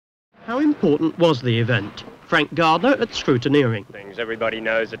How important was the event? Frank Gardner at Scrutineering. Everybody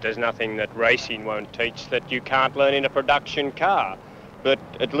knows that there's nothing that racing won't teach that you can't learn in a production car. But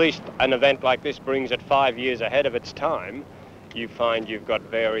at least an event like this brings it 5 years ahead of its time. You find you've got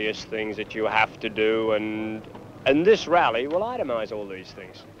various things that you have to do, and this rally will itemise all these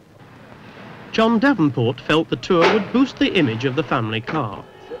things. John Davenport felt the tour would boost the image of the family car.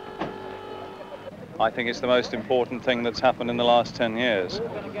 I think it's the most important thing that's happened in the last 10 years,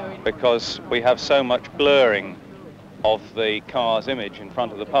 because we have so much blurring of the car's image in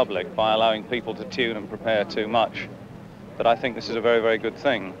front of the public by allowing people to tune and prepare too much, that I think this is a very, very good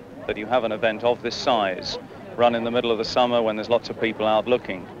thing, that you have an event of this size run in the middle of the summer when there's lots of people out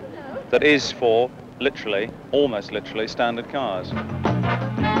looking, that is for literally, almost literally, standard cars.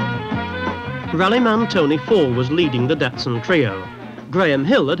 Rallyman Tony Fall was leading the Datsun trio. Graham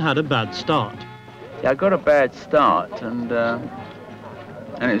Hill had had a bad start. Yeah, I got a bad start, and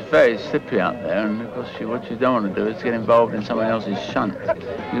it's very slippery out there, and of course what you don't want to do is get involved in someone else's shunt.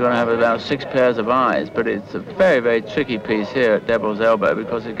 You've got to have about 6 pairs of eyes, but it's a very, very tricky piece here at Devil's Elbow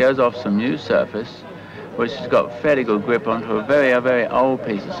because it goes off some new surface, which has got fairly good grip onto a very old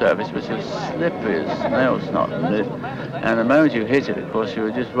piece of surface, which is slippery as snail snot. And the moment you hit it, of course, you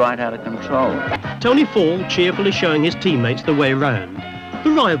were just right out of control. Tony Fall cheerfully showing his teammates the way round. The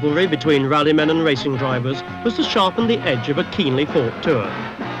rivalry between rallymen and racing drivers was to sharpen the edge of a keenly fought tour.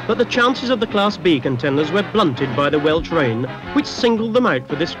 But the chances of the Class B contenders were blunted by the Welsh rain, which singled them out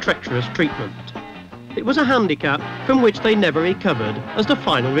for this treacherous treatment. It was a handicap from which they never recovered, as the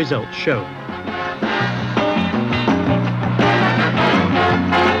final results show.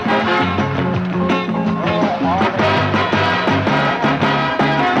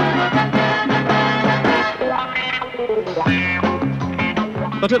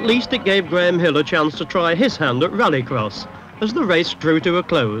 But at least it gave Graham Hill a chance to try his hand at rallycross, as the race drew to a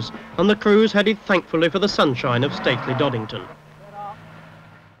close and the crews headed thankfully for the sunshine of stately Doddington.